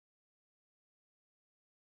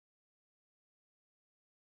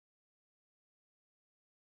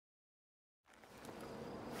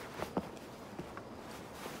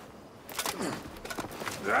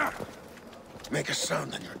make a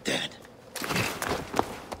sound and you're dead.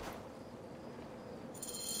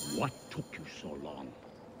 What took you so long?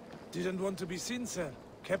 Didn't want to be seen, sir.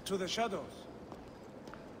 Kept to the shadows.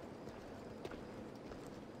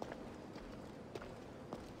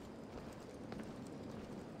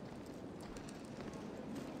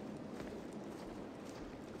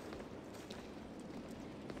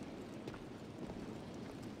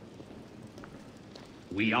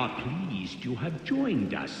 We are pleased you have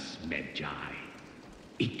joined us, Magi.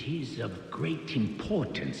 It is of great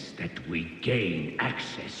importance that we gain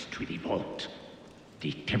access to the vault.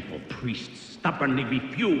 The temple priests stubbornly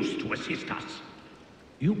refuse to assist us.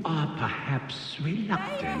 You are perhaps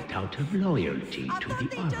reluctant out of loyalty to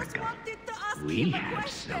the Oracle. We have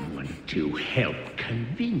someone to help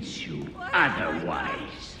convince you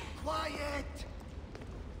otherwise. Quiet!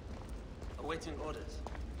 Awaiting orders.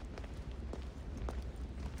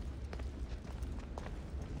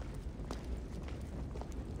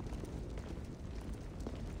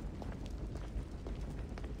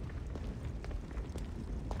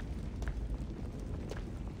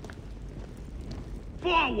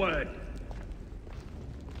 Forward!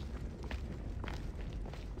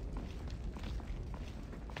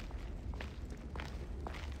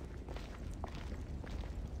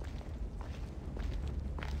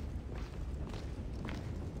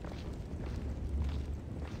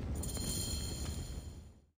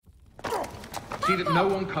 See that no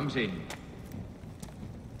one comes in.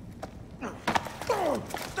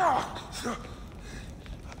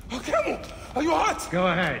 Camel, are you hurt? Go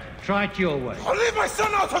ahead. Try it your way. I'll leave my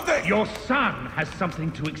son out of this! Your son has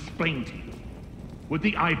something to explain to you. Would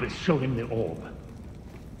the Ibis show him the orb?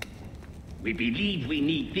 We believe we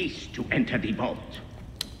need this to enter the vault.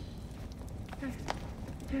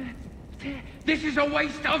 This is a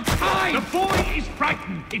waste of time! The boy is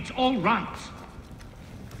frightened. It's all right.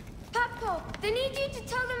 Papa, they need you to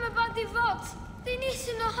tell them about the vault. They need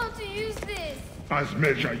to know how to use this. As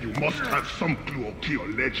measure, you must have some clue or key or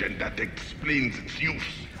legend that explains its use.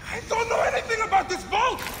 I don't know anything about this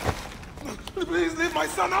vault! Please leave my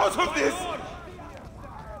son out of this!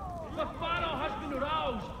 The Pharaoh has been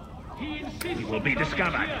aroused. He insists He will be on coming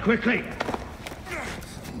discovered. here. Quickly!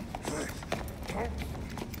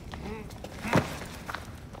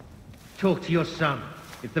 Talk to your son.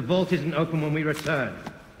 If the vault isn't open when we return,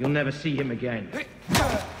 you'll never see him again.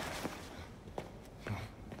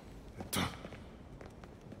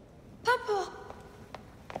 Papa!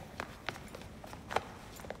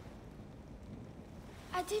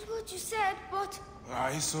 I did what you said, but...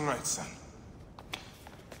 It's all right, son.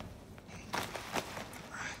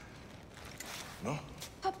 No?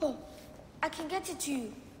 Papa, I can get it to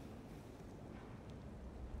you.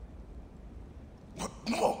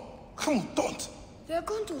 No! Come, don't! They're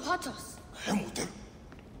going to hurt us.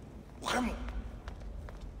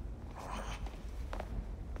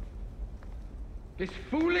 This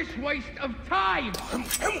foolish waste of time!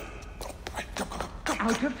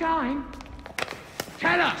 Out of time?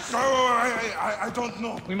 Tell us! I don't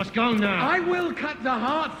know. We must go now. I will cut the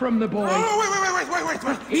heart from the boy. Oh,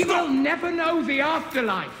 wait. He will never know the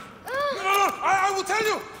afterlife. No, I will tell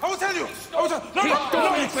you. I will tell you. He's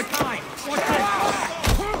stalling for time. What's this?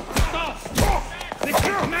 Stop! This is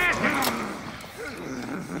madness!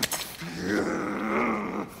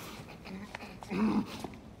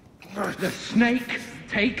 The snake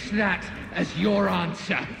takes that as your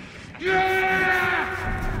answer.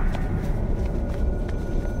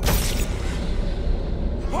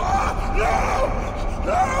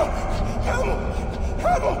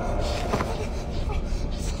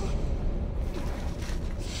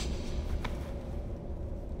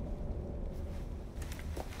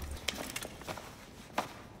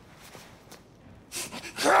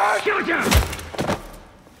 Shoot him!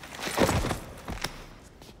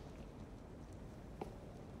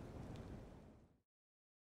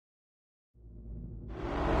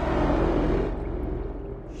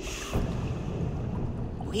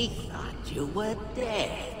 We thought you were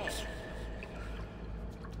dead.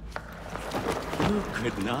 You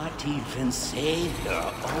could not even save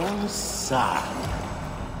your own son.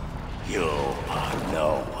 You are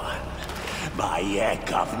no one.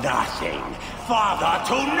 Bayek of nothing. Father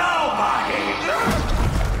to nobody!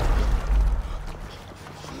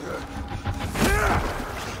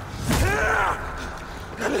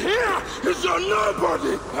 And here is your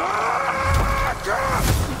nobody!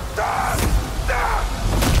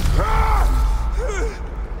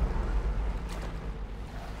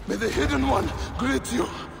 May the Hidden One greet you.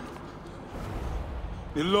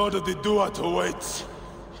 The Lord of the Duat awaits.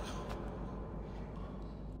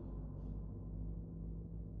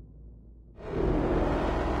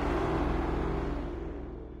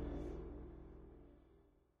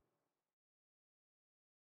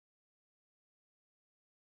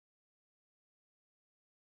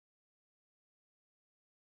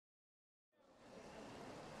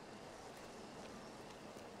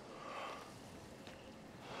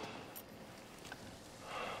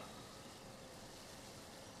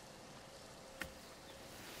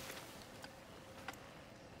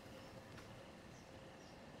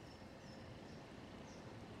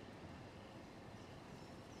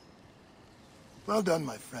 Well done,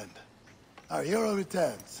 my friend. Our hero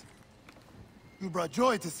returns. You brought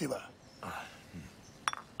joy to Siwa.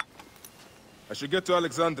 I should get to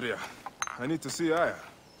Alexandria. I need to see Aya.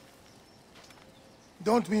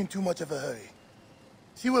 Don't be in too much of a hurry.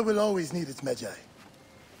 Siwa will always need its Magi.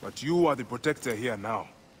 But you are the protector here now.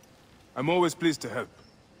 I'm always pleased to help.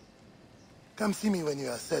 Come see me when you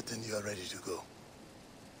are certain you are ready to go.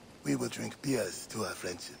 We will drink beers to our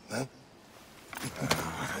friendship, huh?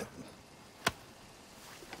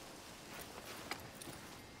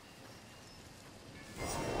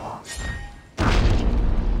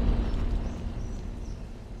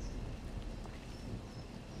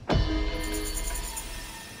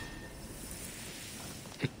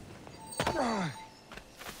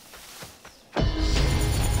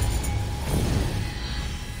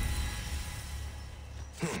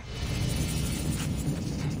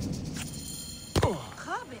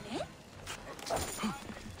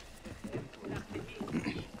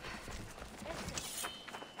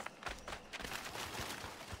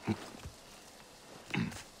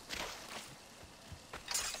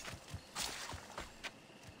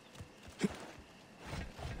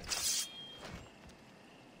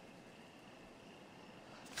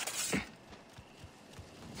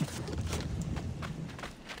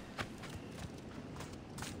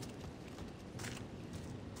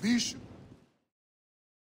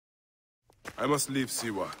 I must leave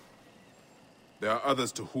Siwa. There are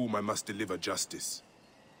others to whom I must deliver justice.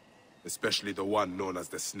 Especially the one known as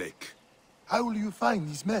the Snake. How will you find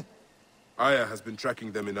these men? Aya has been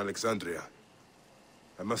tracking them in Alexandria.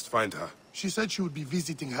 I must find her. She said she would be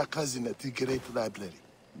visiting her cousin at the Great Library.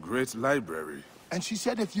 Great Library? And she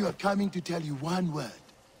said if you are coming to tell you one word.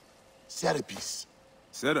 Serapis.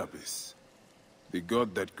 Serapis? The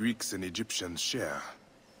god that Greeks and Egyptians share.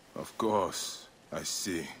 Of course, I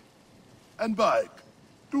see. And Bike,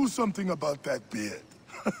 do something about that beard.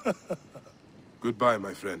 Goodbye,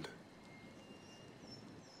 my friend.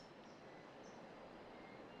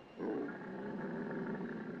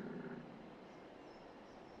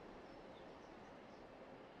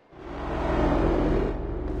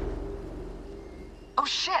 Oh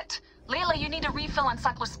shit! Layla, you need a refill on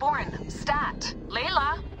cyclosporin. Stat.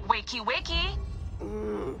 Layla, wakey wakey.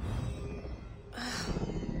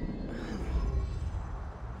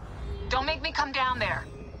 Don't make me come down there.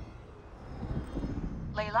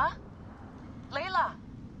 Layla? Layla!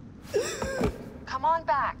 Come on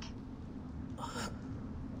back.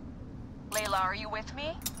 Layla, are you with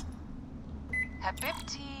me?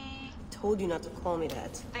 Habibti. Told you not to call me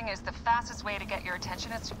that. Thing is, the fastest way to get your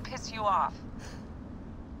attention is to piss you off.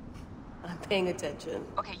 I'm paying attention.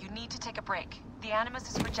 Okay, you need to take a break. The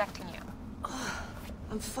Animus is rejecting you.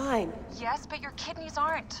 I'm fine. Yes, but your kidneys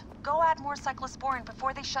aren't. Go add more cyclosporin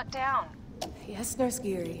before they shut down. Yes, Nurse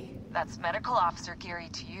Geary. That's Medical Officer Geary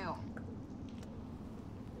to you.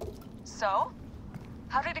 So?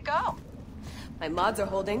 How did it go? My mods are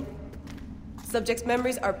holding. Subject's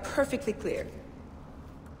memories are perfectly clear.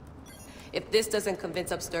 If this doesn't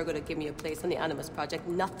convince Abstergo to give me a place on the Animus Project,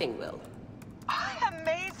 nothing will.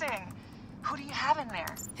 Amazing! Who do you have in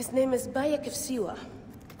there? His name is Bayek of Siwa.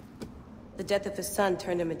 The death of his son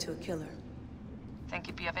turned him into a killer. Think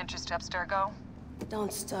he'd be of interest to Abstergo?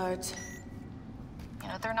 Don't start. You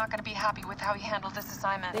know, they're not gonna be happy with how he handled this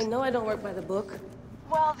assignment. They know I don't work by the book.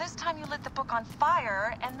 Well, this time you lit the book on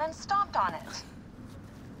fire and then stomped on it.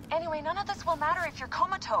 Anyway, none of this will matter if you're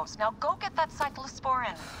comatose. Now go get that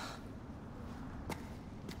cyclosporin.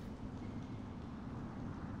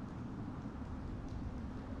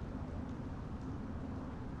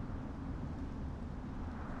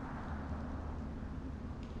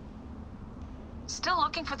 Still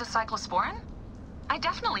looking for the cyclosporin? I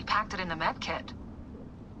definitely packed it in the med kit.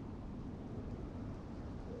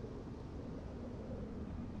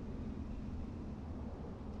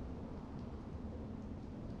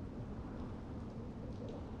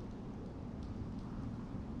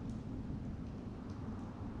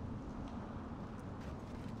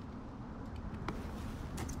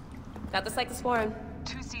 Got the cyclosporin.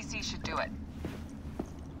 2 cc should do it.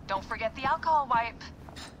 Don't forget the alcohol wipe.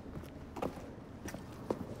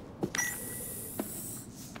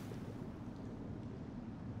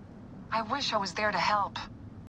 I wish I was there to help.